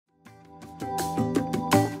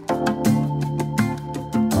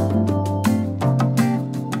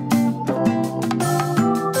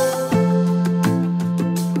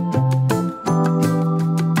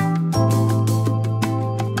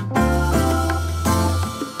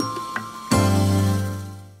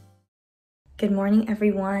Good morning,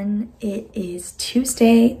 everyone. It is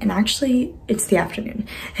Tuesday, and actually it's the afternoon.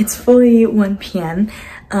 It's fully 1 p.m.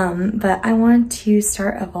 But I want to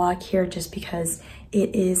start a vlog here just because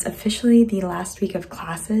it is officially the last week of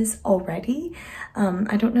classes already.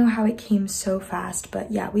 I don't know how it came so fast,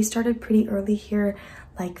 but yeah, we started pretty early here,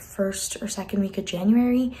 like first or second week of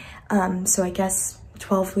January. So I guess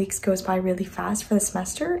 12 weeks goes by really fast for the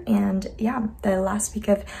semester, and yeah, the last week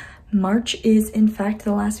of March is in fact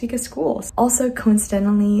the last week of school. Also,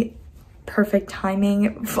 coincidentally, perfect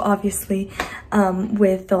timing, obviously,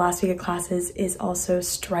 with the last week of classes is also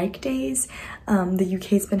strike days. The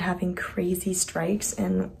UK's been having crazy strikes,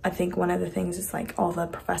 and I think one of the things is like all the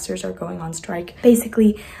professors are going on strike.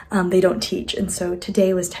 Basically, they don't teach, and so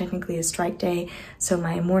today was technically a strike day, so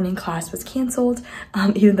my morning class was canceled,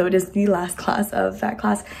 even though it is the last class of that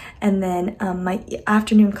class, and then my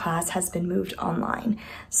afternoon class has been moved online.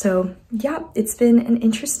 So yeah, it's been an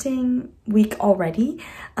interesting week already,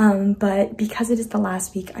 but because it is the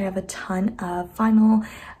last week, I have a ton of final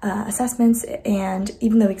assessments, and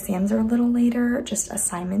even though exams are a little later, just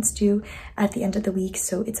assignments due at the end of the week,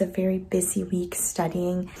 so it's a very busy week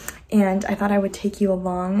studying. And I thought I would take you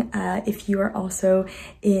along if you are also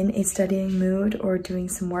in a studying mood or doing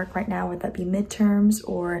some work right now, whether that be midterms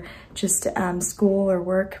or just school or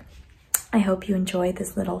work. I hope you enjoy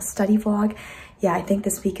this little study vlog. Yeah, I think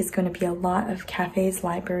this week is going to be a lot of cafes,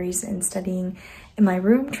 libraries, and studying in my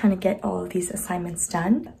room, trying to get all of these assignments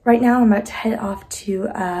done. Right now, I'm about to head off to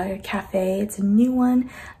a cafe. It's a new one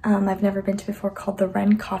I've never been to before, called the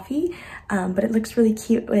Wren Coffee, but it looks really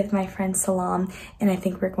cute with my friend Salam, and I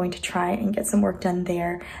think we're going to try and get some work done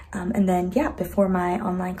there. And then, yeah, before my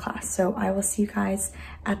online class. So I will see you guys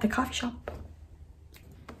at the coffee shop.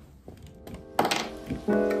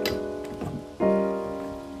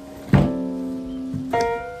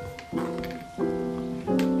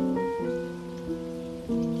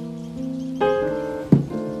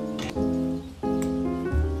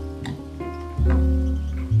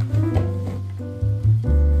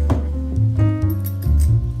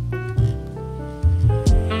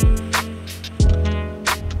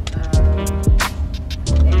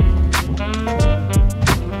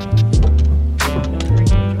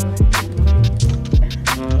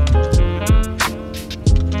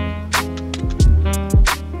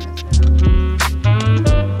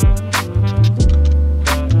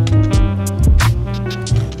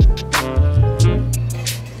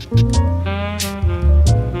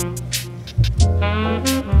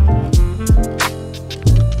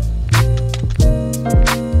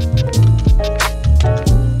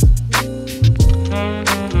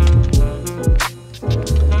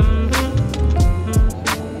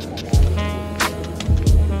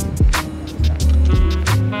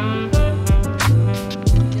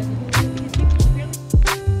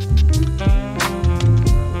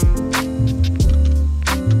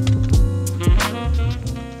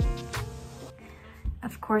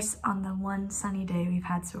 On the one sunny day we've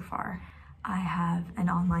had so far, I have an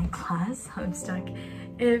online class. I'm stuck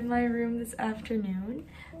in my room this afternoon,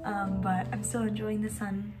 but I'm still enjoying the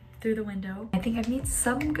sun through the window. I think I've made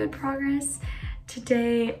some good progress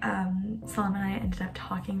today. Salam and I ended up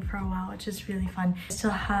talking for a while, which is really fun. I still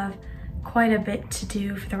have quite a bit to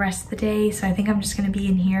do for the rest of the day, so I think I'm just going to be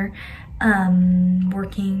in here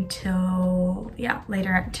working till, yeah,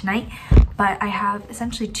 later tonight. But I have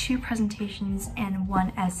essentially 2 presentations and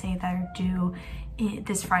 1 essay that are due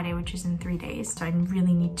this Friday, which is in 3 days. So I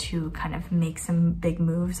really need to kind of make some big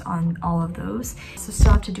moves on all of those. So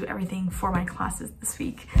still have to do everything for my classes this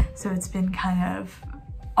week. So it's been kind of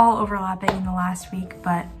all overlapping in the last week,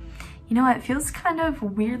 but you know, it feels kind of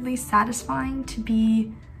weirdly satisfying to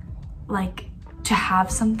be like, to have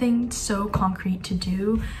something so concrete to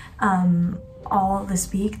do all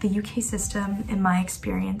this week. The UK system, in my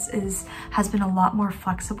experience, has been a lot more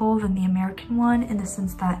flexible than the American one, in the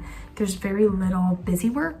sense that there's very little busy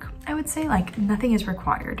work, I would say. Like, nothing is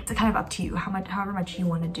required. It's kind of up to you, however much you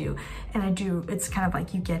want to do. And it's kind of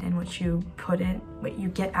like you get in what you put in, you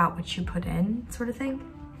get out what you put in, sort of thing.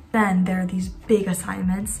 Then there are these big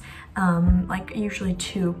assignments, like usually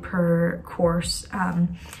 2 per course,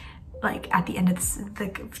 like at the end of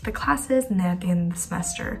the classes, and then at the end of the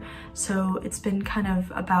semester. So it's been kind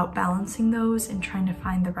of about balancing those and trying to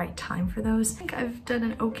find the right time for those. I think I've done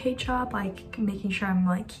an okay job, like making sure I'm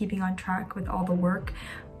like keeping on track with all the work,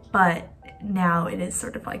 but now it is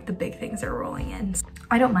sort of like the big things are rolling in.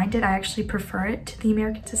 I don't mind it. I actually prefer it to the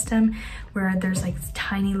American system, where there's like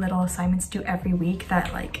tiny little assignments due every week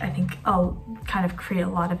that, like, I think I'll kind of create a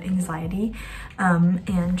lot of anxiety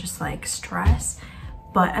and just like stress.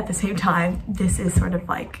 But at the same time, this is sort of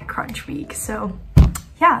like crunch week. So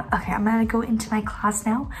yeah, okay, I'm gonna go into my class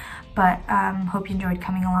now, but hope you enjoyed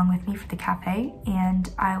coming along with me for the cafe, and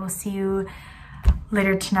I will see you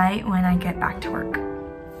later tonight when I get back to work.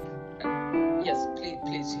 Yes, please,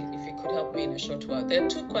 if you could help me in a short while. There are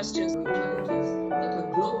two questions. Challenges that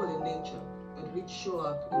are global in nature, but which show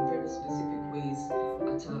up in very specific ways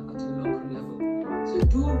at a local level. So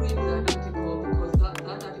do read that article, because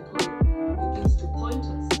that article begins to point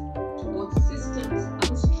us towards systems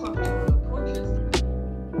and structural approaches.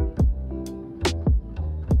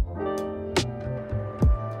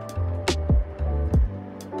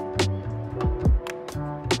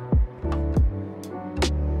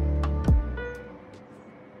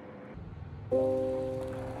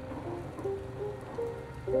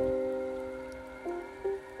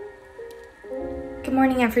 Good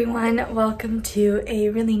morning, everyone. Welcome to a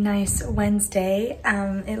really nice Wednesday.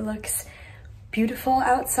 It looks beautiful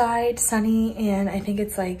outside, sunny, and I think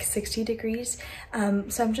it's like 60 degrees.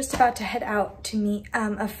 So I'm just about to head out to meet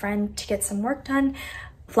a friend to get some work done.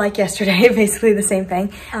 Like yesterday, basically the same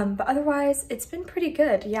thing. But otherwise, it's been pretty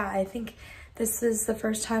good. Yeah, I think this is the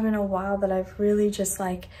first time in a while that I've really just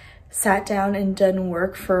like sat down and done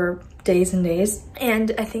work for days and days.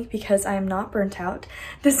 And I think because I am not burnt out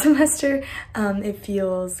this semester, it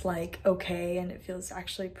feels like okay, and it feels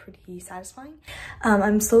actually pretty satisfying.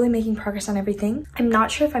 I'm slowly making progress on everything. I'm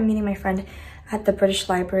not sure if I'm meeting my friend at the British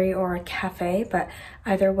Library or a cafe, but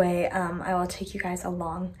either way, I will take you guys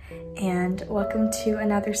along. And welcome to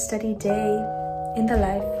another study day in the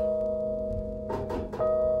life.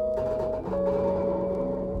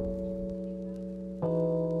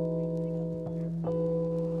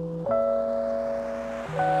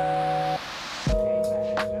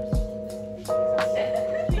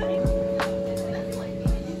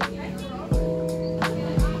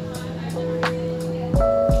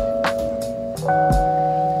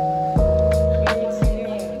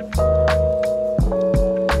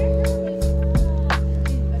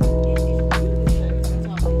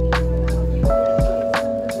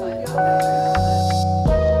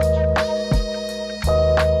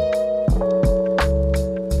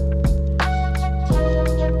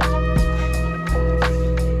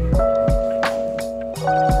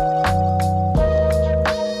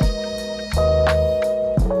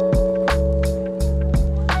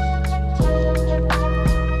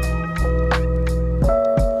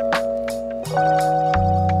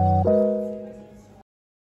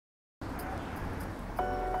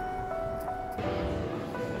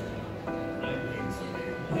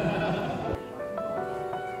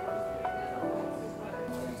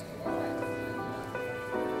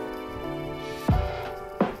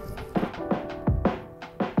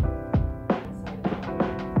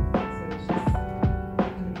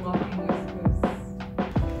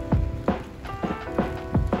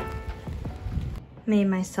 Made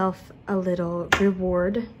myself a little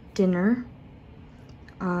reward dinner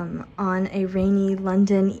on a rainy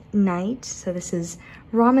London night. So this is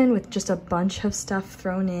ramen with just a bunch of stuff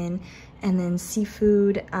thrown in, and then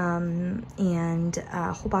seafood and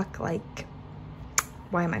hobak, like,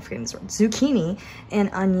 why am I forgetting this word? Zucchini and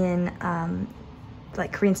onion,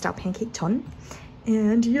 like Korean style pancake ton.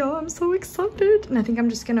 And yeah, I'm so excited. And I think I'm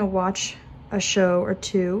just gonna watch a show or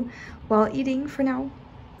two while eating for now.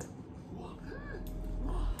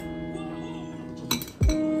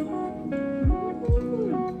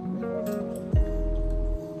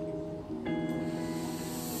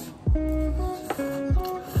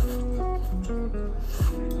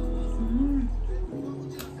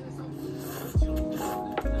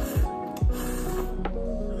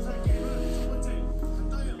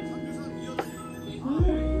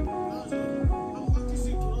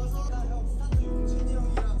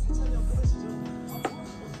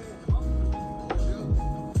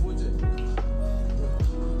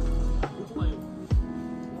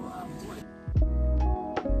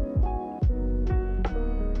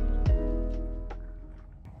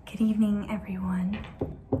 Good evening, everyone.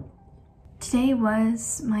 Today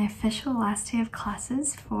was my official last day of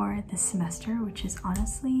classes for this semester, which is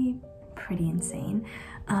honestly pretty insane.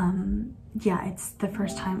 Yeah, it's the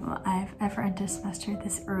first time I've ever entered a semester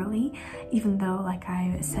this early, even though, like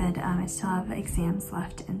I said, I still have exams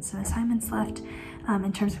left and some assignments left.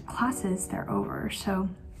 In terms of classes, they're over. So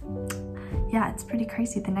yeah, it's pretty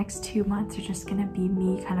crazy. The next 2 months are just gonna be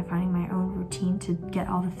me kind of finding my own routine to get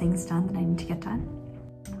all the things done that I need to get done.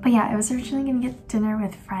 But yeah, I was originally gonna get dinner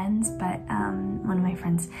with friends, but one of my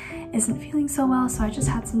friends isn't feeling so well, so I just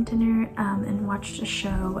had some dinner and watched a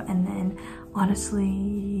show, and then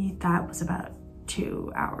honestly, that was about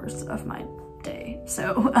 2 hours of my day.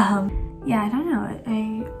 So Yeah, I don't know.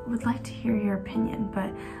 I would like to hear your opinion,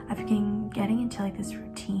 but I've been getting into like this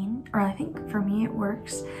routine, or I think for me it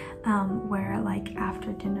works, where like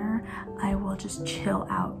after dinner, I will just chill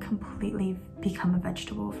out, completely become a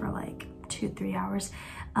vegetable for like 2-3 hours,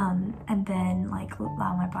 and then like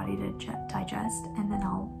allow my body to digest, and then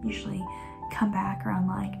I'll usually come back around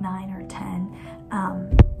like 9 or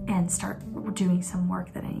 10, and start doing some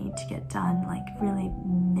work that I need to get done, like really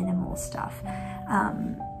minimal stuff.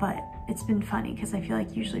 But it's been funny because I feel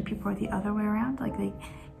like usually people are the other way around, like they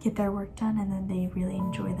get their work done and then they really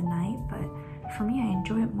enjoy the night. But for me, I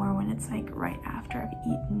enjoy it more when it's like right after I've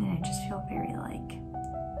eaten, and I just feel very like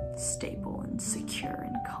stable and secure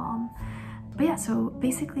and calm. But yeah, so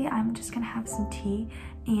basically I'm just gonna have some tea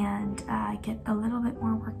and get a little bit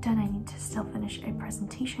more work done. I need to still finish a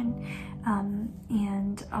presentation,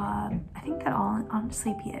 and I think that'll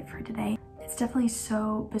honestly be it for today. It's definitely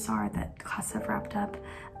so bizarre that classes have wrapped up.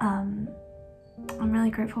 I'm really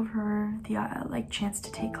grateful for the like chance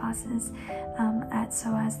to take classes at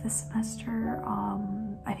SOAS this semester.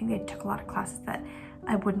 I think they took a lot of classes that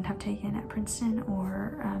I wouldn't have taken at Princeton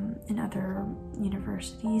or in other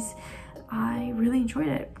universities. I really enjoyed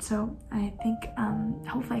it, so I think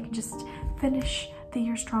hopefully I can just finish the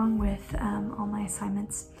year strong with all my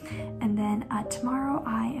assignments. And then tomorrow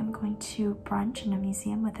I am going to brunch in a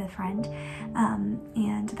museum with a friend,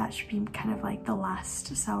 and that should be kind of like the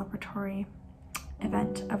last celebratory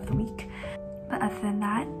event of the week. But other than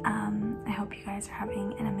that, I hope you guys are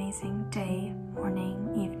having an amazing day,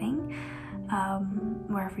 morning, evening,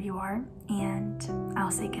 wherever you are, and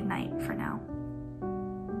I'll say good night for now.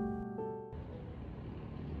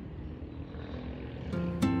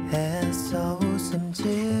 애써 웃음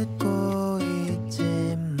짓고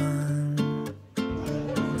있지만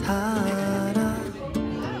다 알아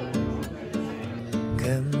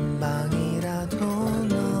금방이라도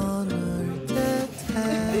넌 올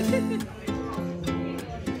듯해